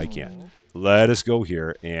 I do what I can. Let us go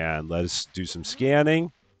here and let us do some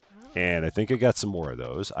scanning. And I think I got some more of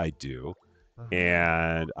those. I do.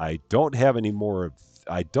 And I don't have any more of...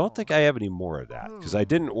 I don't think I have any more of that, because I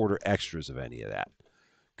didn't order extras of any of that.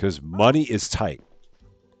 Because money is tight.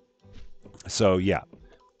 So, yeah.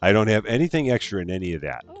 I don't have anything extra in any of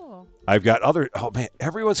that. I've got other... Oh, man.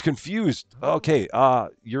 Everyone's confused. Okay.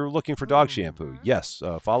 You're looking for dog shampoo. Yes.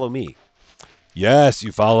 Follow me. Yes,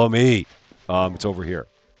 you follow me. It's over here.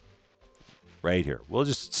 Right here. We'll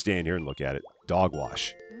just stand here and look at it. Dog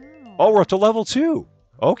wash. Oh, we're up to level 2.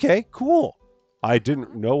 Okay, cool. I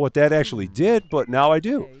didn't know what that actually did, but now I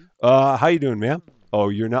do. How you doing, ma'am? Oh,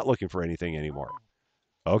 you're not looking for anything anymore.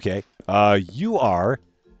 Okay. You are,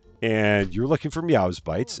 and you're looking for Meow's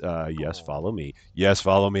Bites. Yes, follow me. Yes,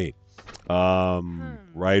 follow me.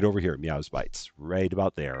 Right over here, Meow's Bites. Right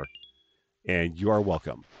about there. And you are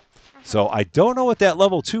welcome. So I don't know what that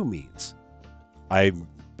level 2 means. I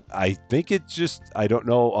think it just, I don't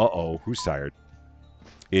know. Uh-oh, who's tired?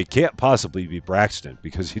 It can't possibly be Braxton,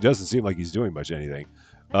 because he doesn't seem like he's doing much anything.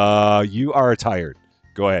 You are tired.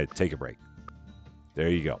 Go ahead, take a break. There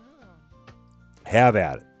you go. Have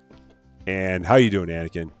at it. And how you doing,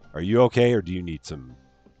 Anakin? Are you okay, or do you need some...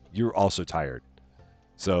 You're also tired.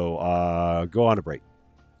 So go on a break.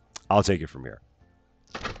 I'll take it from here.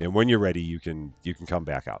 And when you're ready, you can come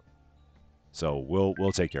back out. So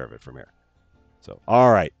we'll take care of it from here. So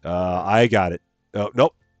all right, I got it. Oh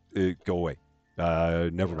nope, go away.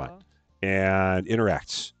 Never mind. And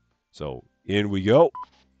interacts. So in we go.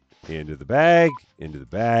 Into the bag. Into the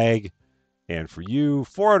bag. And for you,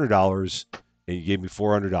 $400. And you gave me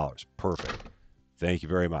 $400. Perfect. Thank you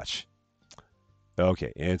very much.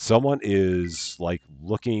 Okay, and someone is like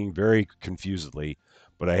looking very confusedly,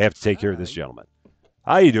 but I have to take care of this gentleman.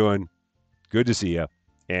 How you doing? Good to see you.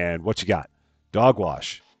 And what you got? Dog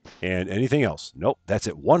wash. And anything else? Nope, that's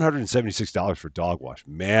it. $176 for dog wash.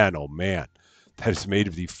 Man, oh man. That is made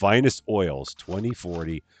of the finest oils.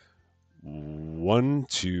 2040. 1,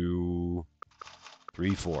 2,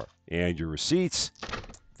 3, 4. And your receipts.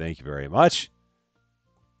 Thank you very much.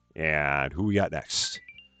 And who we got next?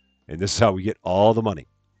 And this is how we get all the money.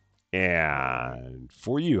 And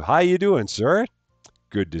for you, how you doing, sir?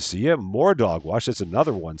 Good to see you. More dog wash. That's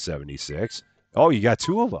another 176. Oh, you got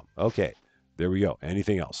 2 of them. Okay. There we go.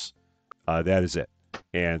 Anything else? That is it.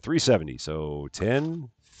 and 370. So 10,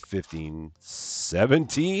 15,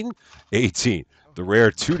 17, 18. The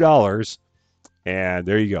rare $2. And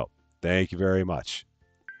there you go. Thank you very much.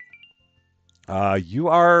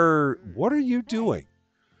 What are you doing?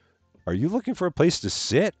 Are you looking for a place to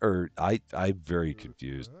sit, or I'm very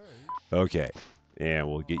confused. Okay, and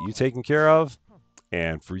we'll get you taken care of,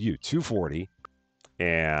 and for you, 240,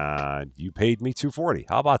 and you paid me 240.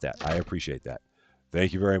 How about that? I appreciate that.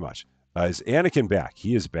 Thank you very much. Is Anakin back?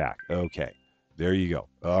 He is back. Okay, there you go.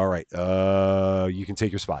 All right, you can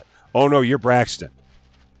take your spot. Oh no, you're Braxton.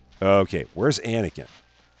 Okay, where's Anakin?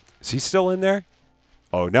 Is he still in there?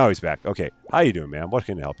 Oh, now he's back. Okay. How you doing, man? What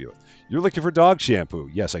can I help you with? You're looking for dog shampoo.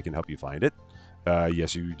 Yes, I can help you find it.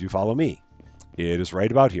 Yes, you do follow me. It is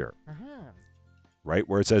right about here. Right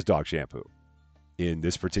where it says dog shampoo. In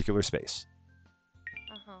this particular space.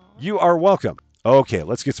 You are welcome. Okay,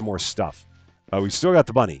 let's get some more stuff. We still got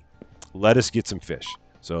the bunny. Let us get some fish.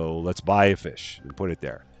 So let's buy a fish and put it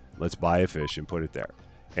there. Let's buy a fish and put it there.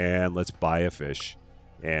 And let's buy a fish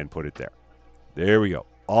and put it there. There we go.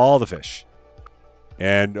 All the fish.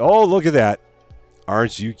 And, oh, look at that.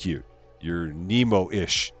 Aren't you cute? You're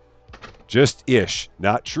Nemo-ish. Just ish.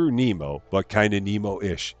 Not true Nemo, but kind of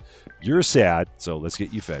Nemo-ish. You're sad, so let's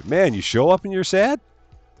get you fed. Man, you show up and you're sad?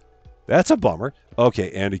 That's a bummer.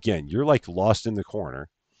 Okay, and again, you're like lost in the corner.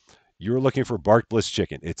 You're looking for Bark Bliss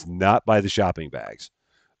chicken. It's not by the shopping bags.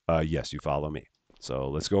 Yes, you follow me. So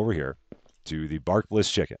let's go over here to the Bark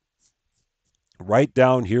Bliss chicken. Right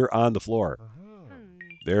down here on the floor.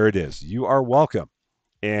 There it is. You are welcome.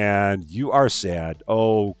 And you are sad.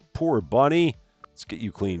 Oh, poor bunny. Let's get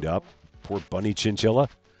you cleaned up. Poor bunny chinchilla.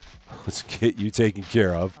 Let's get you taken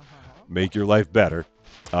care of. Make your life better.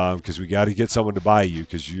 Because we got to get someone to buy you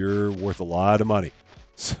because you're worth a lot of money.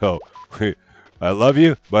 So I love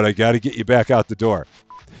you, but I got to get you back out the door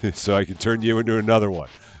so I can turn you into another one.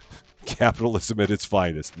 Capitalism at its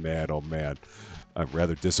finest. Man, oh man. I'm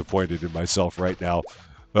rather disappointed in myself right now.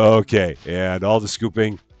 Okay, and all the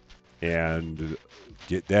scooping and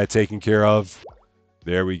get that taken care of.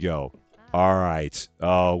 There we go. All right.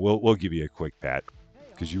 We'll give you a quick pat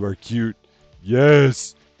because you are cute.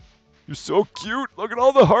 Yes. You're so cute. Look at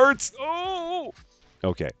all the hearts. Oh.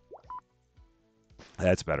 Okay.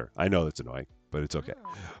 That's better. I know that's annoying, but it's okay.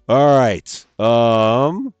 All right.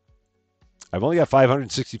 I've only got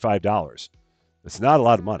 $565. That's not a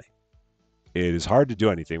lot of money. It is hard to do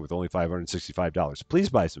anything with only $565. Please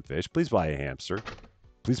buy some fish. Please buy a hamster.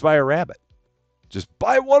 Please buy a rabbit. Just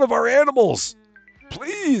buy one of our animals.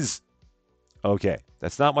 Please. Okay.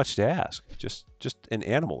 That's not much to ask. Just an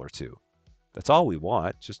animal or two. That's all we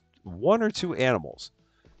want. Just one or two animals.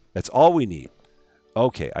 That's all we need.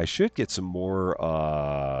 Okay. I should get some more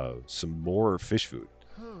fish food.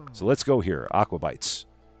 So let's go here. Aqua Bites.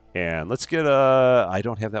 And let's get I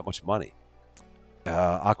don't have that much money.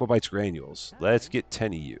 Aqua Bites granules. Let's get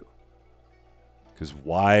 10 of you. Because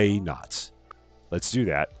why not? Let's do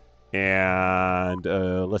that. And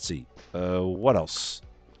let's see. What else?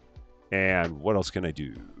 And what else can I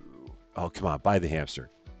do? Oh, come on. Buy the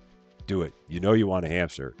hamster. Do it. You know you want a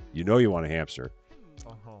hamster. You know you want a hamster.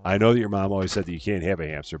 I know that your mom always said that you can't have a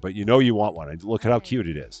hamster, but you know you want one. And look at how cute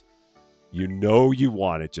it is. You know you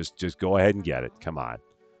want it. Just go ahead and get it. Come on.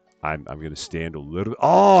 I'm going to stand a little.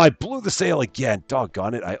 Oh, I blew the sale again.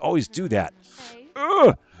 Doggone it. I always do that.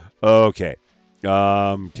 Ugh. Okay.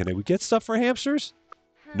 Can we get stuff for hamsters?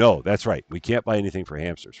 No, that's right. We can't buy anything for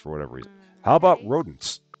hamsters for whatever reason. How about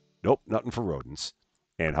rodents? Nope, nothing for rodents.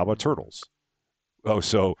 And how about turtles? Oh,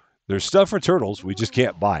 so there's stuff for turtles. We just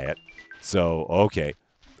can't buy it. So, okay.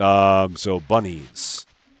 So bunnies.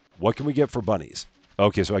 What can we get for bunnies?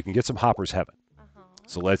 Okay, so I can get some Hopper's Heaven.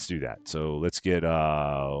 So let's do that. So let's get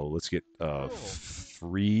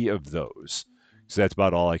 3 of those. So that's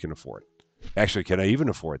about all I can afford. Actually, can I even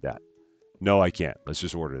afford that? No, I can't. Let's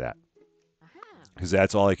just order that. Because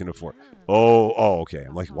that's all I can afford. Oh, okay.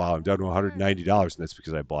 I'm like, wow, I'm down to $190, and that's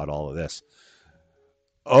because I bought all of this.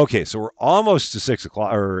 Okay, so we're almost to 6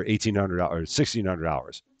 o'clock, or $1,800, or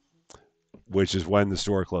 $1,600, which is when the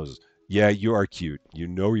store closes. Yeah, you are cute. You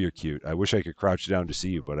know you're cute. I wish I could crouch down to see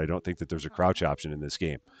you, but I don't think that there's a crouch option in this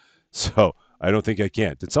game. So I don't think I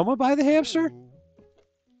can. Did someone buy the hamster?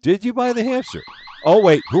 Did you buy the hamster? Oh,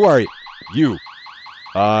 wait. Who are you? You.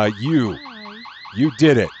 You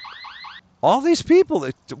did it. All these people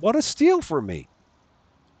that want to steal from me.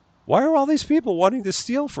 Why are all these people wanting to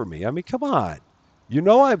steal from me? I mean, come on. You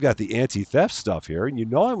know I've got the anti-theft stuff here, and you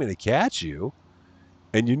know I'm going to catch you.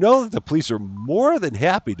 And you know that the police are more than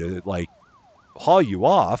happy to, like, haul you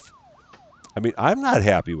off. I mean, I'm not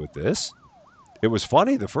happy with this. It was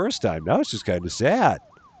funny the first time. Now it's just kind of sad.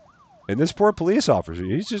 And this poor police officer,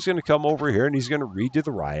 he's just going to come over here and he's going to read you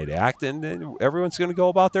the riot act, and then everyone's going to go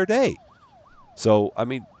about their day. So, I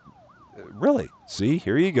mean, really, see,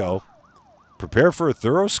 here you go. Prepare for a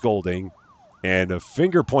thorough scolding and a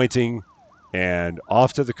finger pointing, and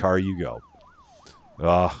off to the car you go.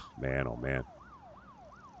 Oh, man, oh, man.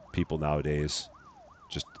 People nowadays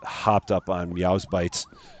just hopped up on Meow's Bites.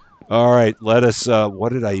 All right, let us,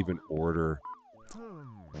 what did I even order?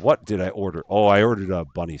 What did I order? Oh, I ordered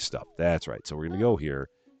bunny stuff. That's right. So we're going to go here.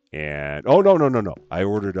 And, oh, no, no, no, no. I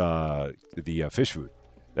ordered the fish food.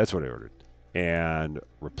 That's what I ordered. And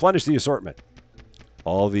replenish the assortment.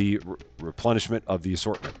 All the replenishment of the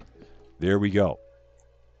assortment. There we go.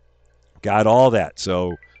 Got all that.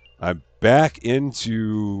 So I'm back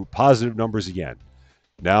into positive numbers again.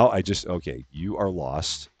 Now I just, okay, you are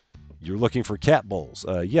lost. You're looking for cat bowls.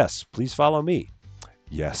 Yes, please follow me.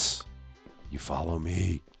 Yes, you follow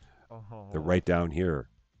me. They're right down here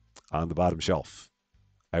on the bottom shelf.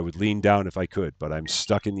 I would lean down if I could, but I'm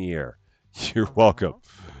stuck in the air. You're welcome.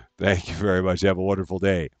 Thank you very much. Have a wonderful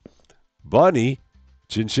day. Bunny,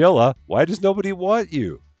 chinchilla, why does nobody want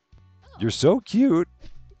you? You're so cute.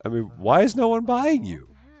 I mean, why is no one buying you?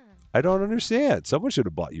 I don't understand. Someone should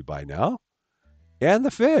have bought you by now. And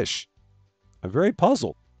the fish. I'm very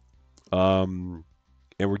puzzled. And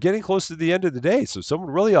we're getting close to the end of the day, so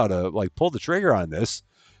someone really ought to like pull the trigger on this.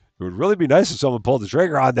 It would really be nice if someone pulled the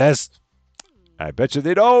trigger on this. I bet you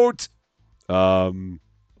they don't. And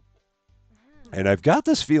I've got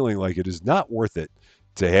this feeling like it is not worth it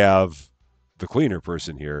to have the cleaner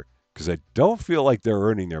person here because I don't feel like they're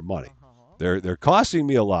earning their money. They're costing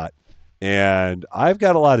me a lot, and I've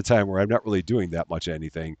got a lot of time where I'm not really doing that much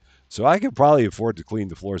anything, so I could probably afford to clean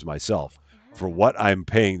the floors myself for what I'm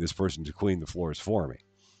paying this person to clean the floors for me.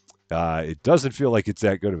 It doesn't feel like it's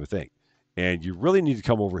that good of a thing, and you really need to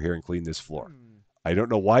come over here and clean this floor. I don't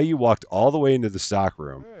know why you walked all the way into the stock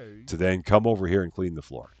room to then come over here and clean the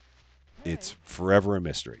floor. It's forever a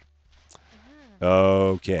mystery.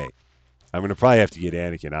 Okay. I'm going to probably have to get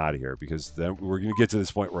Anakin out of here because then we're going to get to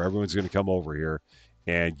this point where everyone's going to come over here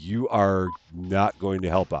and you are not going to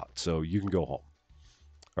help out. So you can go home.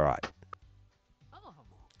 All right.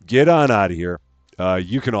 Get on out of here.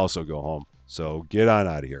 You can also go home. So get on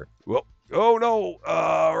out of here. Well, oh no.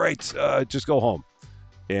 All right. Just go home.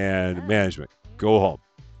 And management, go home.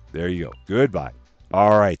 There you go. Goodbye.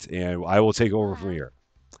 All right. And I will take over from here.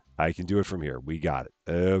 I can do it from here. We got it.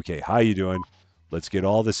 Okay. How you doing? Let's get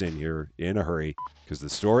all this in here in a hurry because the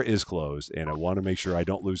store is closed and I want to make sure I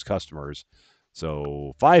don't lose customers.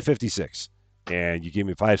 So 556 and you give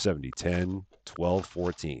me 570, 10, 12,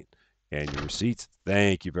 14. And your receipt,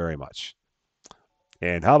 thank you very much.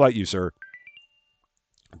 And how about you, sir?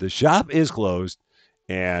 The shop is closed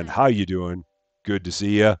and how you doing? Good to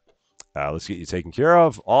see you. Let's get you taken care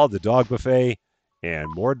of. All the dog buffet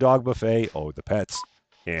and more dog buffet. Oh, the pets.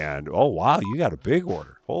 And, oh, wow, you got a big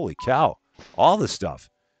order. Holy cow. All the stuff.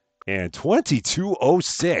 And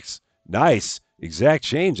 2206. Nice. Exact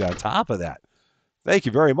change on top of that. Thank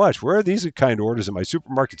you very much. Where are these kind of orders in my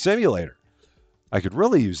supermarket simulator? I could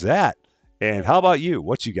really use that. And how about you?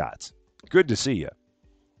 What you got? Good to see you.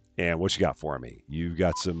 And what you got for me? You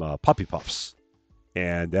got some puppy puffs.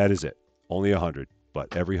 And that is it. Only 100,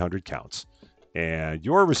 but every 100 counts. And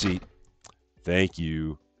your receipt, thank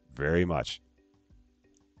you very much.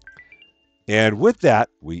 And with that,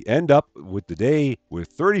 we end up with the day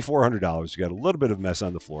with $3,400. We got a little bit of mess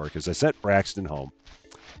on the floor because I sent Braxton home,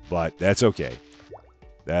 but that's okay.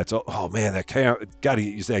 That's oh man, that camera, gotta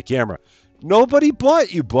use that camera. Nobody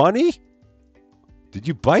bought you, Bunny. Did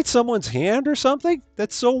you bite someone's hand or something?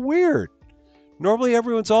 That's so weird. Normally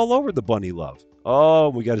everyone's all over the bunny love. Oh,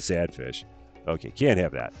 we got a sad fish. Okay, can't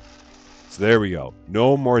have that. So there we go.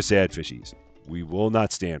 No more sad fishies. We will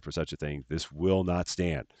not stand for such a thing. This will not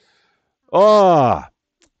stand. Ah,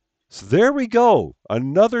 so there we go.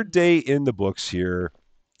 Another day in the books here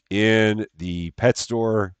in the pet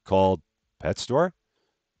store called Pet Store.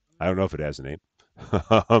 I don't know if it has a name.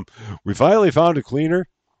 We finally found a cleaner.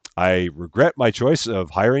 I regret my choice of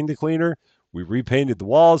hiring the cleaner. We repainted the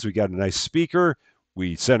walls. We got a nice speaker.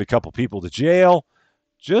 We sent a couple people to jail.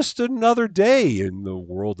 Just another day in the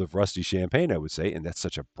world of Rusty Champagne, I would say. And that's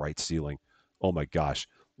such a bright ceiling. Oh my gosh.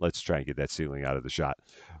 Let's try and get that ceiling out of the shot.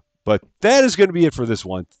 But that is going to be it for this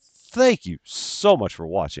one. Thank you so much for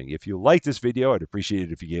watching. If you like this video, I'd appreciate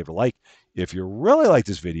it if you gave it a like. If you really like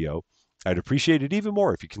this video, I'd appreciate it even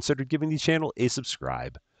more if you considered giving the channel a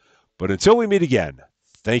subscribe. But until we meet again,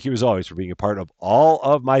 thank you as always for being a part of all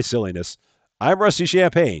of my silliness. I'm Rusty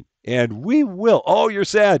Champagne, and we will, oh, you're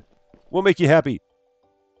sad. We'll make you happy.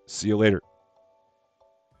 See you later.